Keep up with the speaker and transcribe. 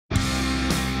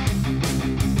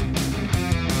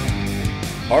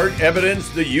Hard evidence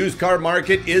the used car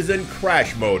market is in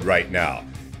crash mode right now.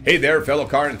 Hey there, fellow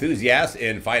car enthusiasts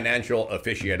and financial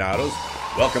aficionados.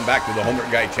 Welcome back to the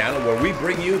Homework Guy channel, where we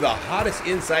bring you the hottest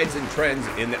insights and trends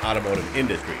in the automotive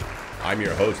industry. I'm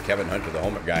your host, Kevin Hunter, the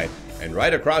Homework Guy, and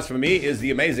right across from me is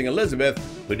the amazing Elizabeth,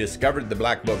 who discovered the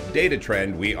Black Book data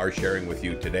trend we are sharing with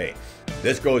you today.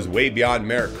 This goes way beyond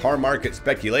mere car market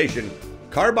speculation.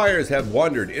 Car buyers have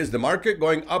wondered, is the market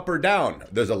going up or down?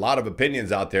 There's a lot of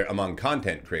opinions out there among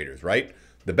content creators, right?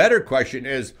 The better question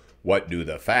is, what do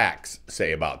the facts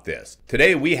say about this?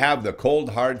 Today we have the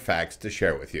cold hard facts to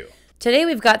share with you. Today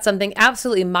we've got something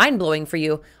absolutely mind-blowing for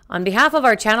you. On behalf of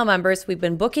our channel members, we've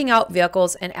been booking out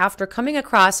vehicles, and after coming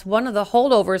across one of the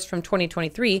holdovers from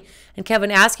 2023 and Kevin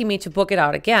asking me to book it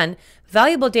out again,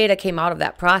 valuable data came out of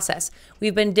that process.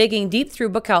 We've been digging deep through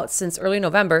bookouts since early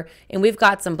November, and we've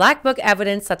got some Black Book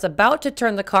evidence that's about to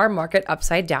turn the car market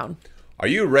upside down. Are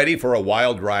you ready for a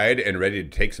wild ride and ready to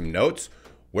take some notes?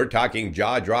 We're talking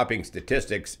jaw-dropping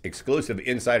statistics, exclusive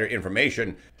insider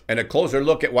information, and a closer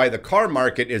look at why the car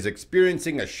market is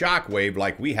experiencing a shockwave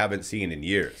like we haven't seen in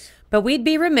years. But we'd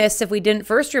be remiss if we didn't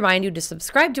first remind you to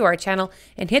subscribe to our channel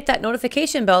and hit that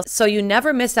notification bell so you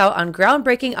never miss out on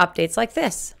groundbreaking updates like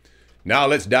this. Now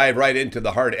let's dive right into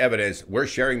the hard evidence. We're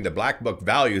sharing the Black Book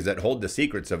values that hold the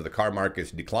secrets of the car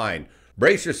market's decline.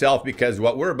 Brace yourself, because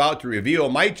what we're about to reveal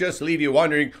might just leave you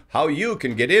wondering how you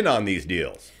can get in on these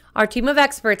deals. Our team of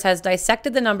experts has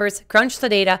dissected the numbers, crunched the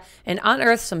data, and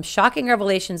unearthed some shocking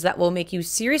revelations that will make you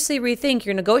seriously rethink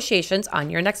your negotiations on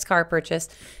your next car purchase.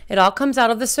 It all comes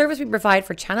out of the service we provide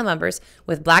for channel members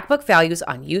with Black Book values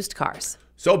on used cars.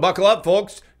 So buckle up,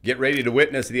 folks. Get ready to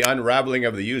witness the unraveling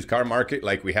of the used car market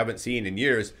like we haven't seen in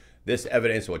years. This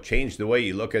evidence will change the way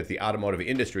you look at the automotive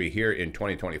industry here in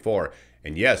 2024.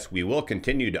 And yes, we will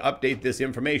continue to update this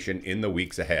information in the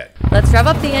weeks ahead. Let's rev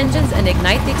up the engines and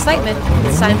ignite the excitement.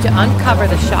 It's time to uncover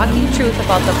the shocking truth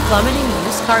about the plummeting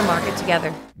used car market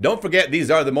together. Don't forget,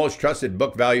 these are the most trusted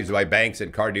book values by banks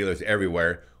and car dealers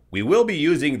everywhere. We will be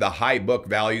using the high book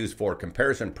values for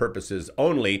comparison purposes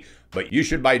only, but you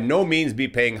should by no means be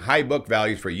paying high book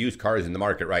values for used cars in the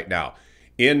market right now.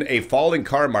 In a falling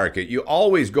car market, you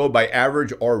always go by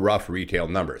average or rough retail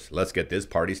numbers. Let's get this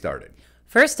party started.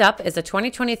 First up is a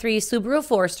 2023 Subaru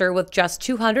Forester with just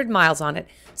 200 miles on it,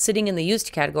 sitting in the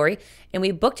used category, and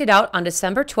we booked it out on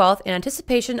December 12th in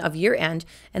anticipation of year-end,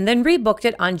 and then rebooked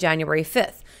it on January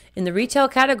 5th. In the retail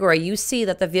category, you see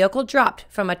that the vehicle dropped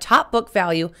from a top book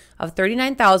value of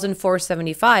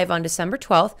 $39,475 on December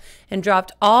 12th and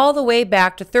dropped all the way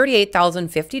back to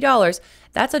 $38,050.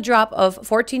 That's a drop of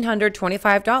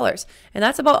 $1,425, and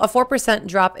that's about a 4%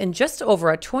 drop in just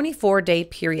over a 24-day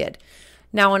period.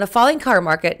 Now, in a falling car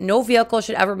market, no vehicle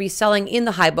should ever be selling in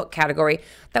the high book category.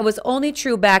 That was only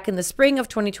true back in the spring of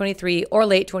 2023 or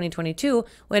late 2022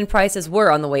 when prices were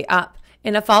on the way up.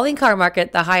 In a falling car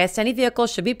market, the highest any vehicle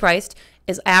should be priced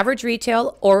is average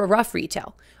retail or rough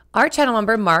retail. Our channel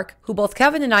member, Mark, who both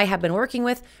Kevin and I have been working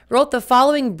with, wrote the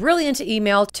following brilliant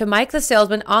email to Mike the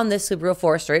salesman on this Subaru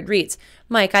Forester. It reads,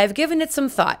 "Mike, I've given it some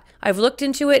thought. I've looked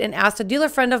into it and asked a dealer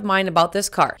friend of mine about this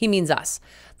car." He means us.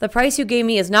 "The price you gave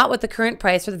me is not what the current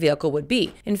price for the vehicle would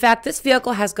be. In fact, this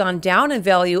vehicle has gone down in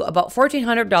value about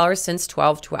 $1,400 since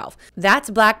 12/12. That's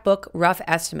Black Book rough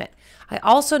estimate. I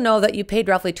also know that you paid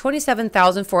roughly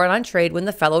 $27,000 for it on trade when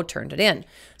the fellow turned it in.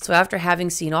 So after having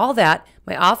seen all that,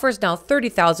 my offer is now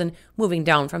 $30,000, moving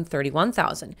down from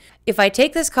 $31,000. If I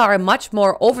take this car much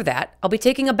more over that, I'll be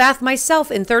taking a bath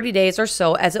myself in 30 days or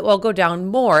so, as it will go down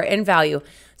more in value.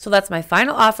 So that's my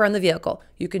final offer on the vehicle.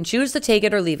 You can choose to take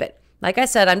it or leave it. Like I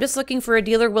said, I'm just looking for a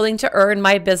dealer willing to earn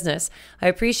my business. I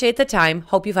appreciate the time.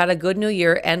 Hope you've had a good new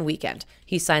year and weekend."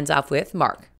 He signs off with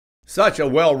Mark. Such a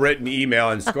well-written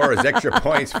email, and scores extra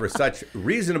points for such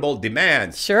reasonable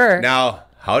demands. Sure. Now,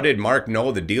 how did Mark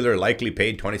know the dealer likely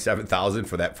paid $27,000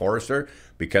 for that Forester?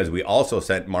 Because we also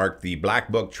sent Mark the Black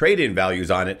Book trade-in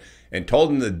values on it and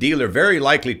told him the dealer very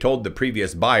likely told the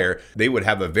previous buyer they would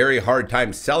have a very hard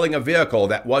time selling a vehicle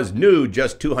that was new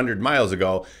just 200 miles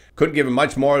ago. Couldn't give him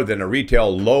much more than a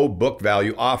retail low book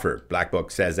value offer. Black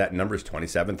Book says that number is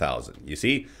 $27,000. You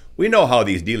see, we know how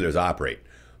these dealers operate.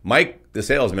 Mike, the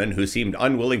salesman, who seemed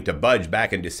unwilling to budge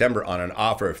back in December on an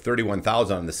offer of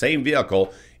 $31,000 on the same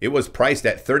vehicle, it was priced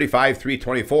at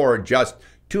 $35,324, just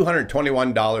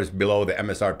 $221 below the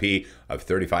MSRP of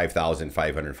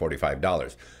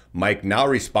 $35,545. Mike now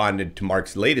responded to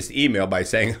Mark's latest email by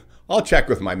saying, "I'll check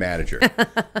with my manager."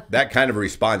 That kind of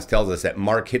response tells us that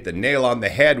Mark hit the nail on the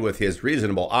head with his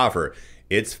reasonable offer.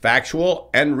 It's factual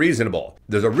and reasonable.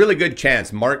 There's a really good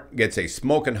chance Mark gets a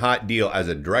smoking hot deal as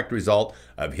a direct result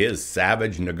of his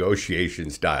savage negotiation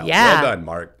style. Yeah. Well done,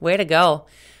 Mark. Way to go.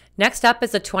 Next up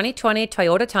is the 2020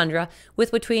 Toyota Tundra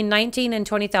with between 19 and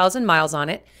 20,000 miles on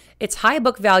it. Its high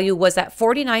book value was at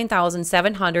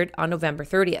 $49,700 on November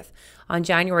 30th. On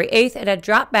January 8th, it had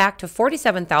dropped back to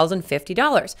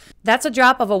 $47,050. That's a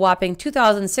drop of a whopping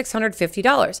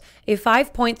 $2,650, a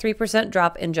 5.3%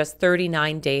 drop in just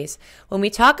 39 days. When we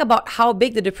talk about how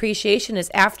big the depreciation is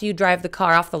after you drive the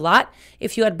car off the lot,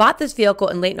 if you had bought this vehicle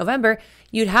in late November,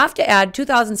 you'd have to add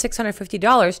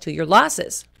 $2,650 to your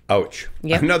losses. Ouch.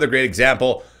 Yep. Another great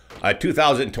example, a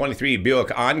 2023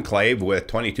 Buick Enclave with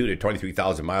 22 to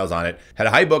 23,000 miles on it had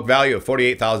a high book value of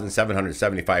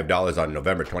 $48,775 on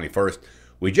November 21st.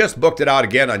 We just booked it out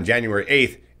again on January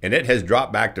 8th, and it has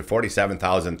dropped back to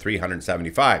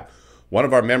 $47,375. One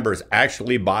of our members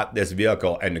actually bought this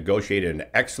vehicle and negotiated an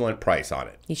excellent price on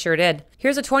it. He sure did.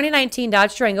 Here's a 2019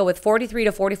 Dodge Durango with 43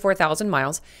 to 44,000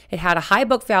 miles. It had a high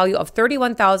book value of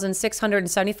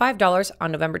 $31,675 on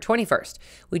November 21st.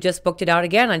 We just booked it out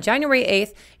again on January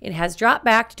 8th. It has dropped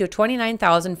back to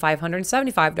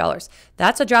 $29,575.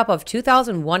 That's a drop of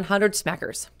 2,100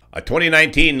 smackers. A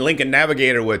 2019 Lincoln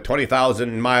Navigator with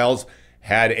 20,000 miles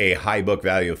had a high book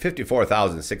value of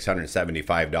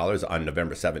 $54,675 on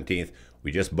November 17th.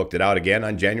 We just booked it out again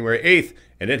on January 8th,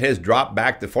 and it has dropped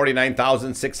back to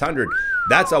 $49,600.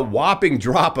 That's a whopping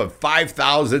drop of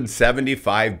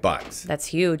 $5,075. That's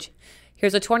huge.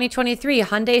 Here's a 2023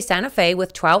 Hyundai Santa Fe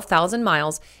with 12,000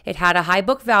 miles. It had a high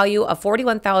book value of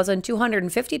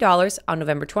 $41,250 on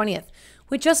November 20th.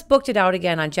 We just booked it out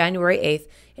again on January 8th,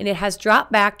 and it has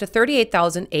dropped back to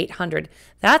 $38,800.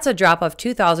 That's a drop of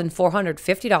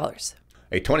 $2,450.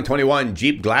 A 2021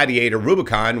 Jeep Gladiator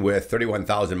Rubicon with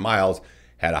 31,000 miles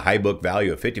had a high book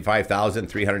value of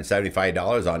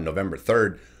 $55,375 on November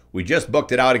 3rd. We just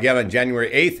booked it out again on January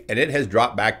 8th, and it has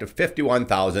dropped back to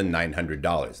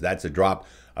 $51,900. That's a drop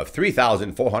of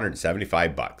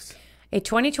 $3,475. A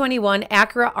 2021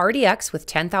 Acura RDX with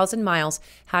 10,000 miles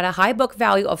had a high book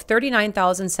value of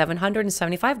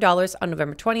 $39,775 on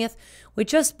November 20th. We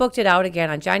just booked it out again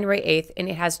on January 8th, and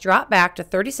it has dropped back to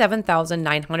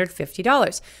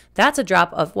 $37,950. That's a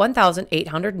drop of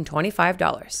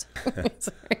 $1,825.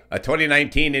 A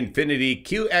 2019 Infiniti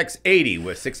QX80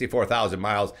 with 64,000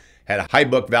 miles had a high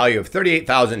book value of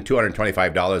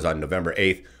 $38,225 on November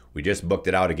 8th. We just booked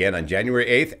it out again on January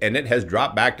 8th, and it has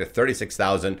dropped back to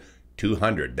 $36,200.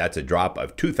 That's a drop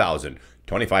of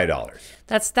 $2,025.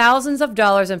 That's thousands of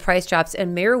dollars in price drops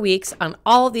in mere weeks on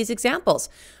all of these examples.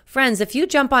 Friends, if you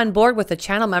jump on board with a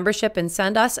channel membership and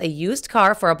send us a used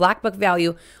car for a black book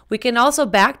value, we can also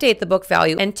backdate the book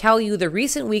value and tell you the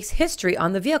recent week's history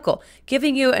on the vehicle,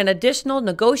 giving you an additional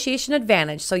negotiation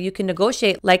advantage so you can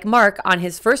negotiate like Mark on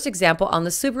his first example on the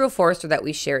Subaru Forester that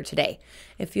we shared today.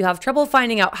 If you have trouble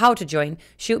finding out how to join,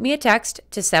 shoot me a text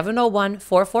to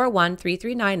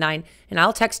 701-441-3399 and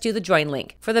I'll text you the join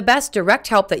link. For the best direct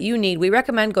help that you need, we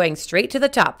recommend going straight to the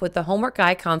top with the Homework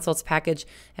Guy Consults package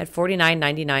at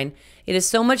 $49.99. It is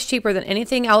so much cheaper than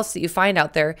anything else that you find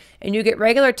out there, and you get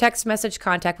regular text message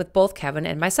contact with both Kevin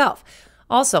and myself.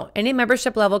 Also, any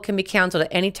membership level can be canceled at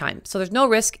any time, so there's no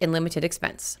risk and limited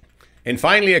expense. And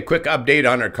finally, a quick update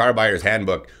on our Car Buyer's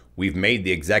Handbook. We've made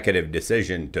the executive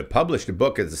decision to publish the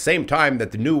book at the same time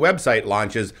that the new website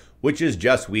launches, which is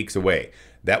just weeks away.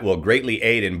 That will greatly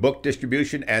aid in book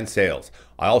distribution and sales.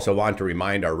 I also want to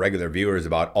remind our regular viewers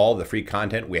about all the free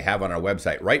content we have on our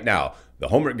website right now,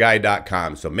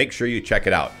 thehomeworkguy.com, so make sure you check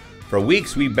it out. For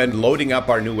weeks, we've been loading up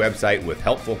our new website with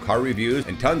helpful car reviews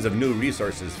and tons of new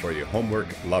resources for your homework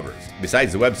lovers.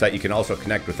 Besides the website, you can also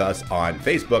connect with us on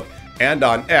Facebook and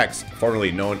on X,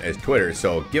 formerly known as Twitter,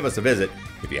 so give us a visit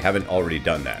if you haven't already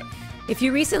done that. If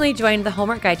you recently joined the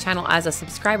Homework Guy channel as a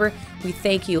subscriber, we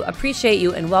thank you, appreciate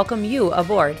you, and welcome you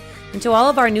aboard. And to all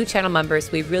of our new channel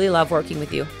members, we really love working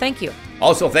with you. Thank you.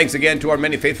 Also, thanks again to our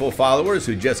many faithful followers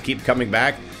who just keep coming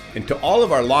back. And to all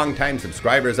of our longtime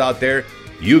subscribers out there,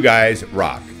 you guys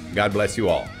rock. God bless you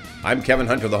all. I'm Kevin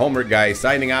Hunter, the Homework Guy,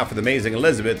 signing off with amazing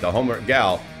Elizabeth, the Homework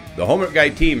Gal. The Homework Guy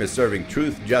team is serving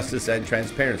truth, justice, and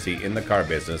transparency in the car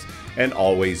business and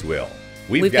always will.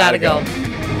 We've got to go.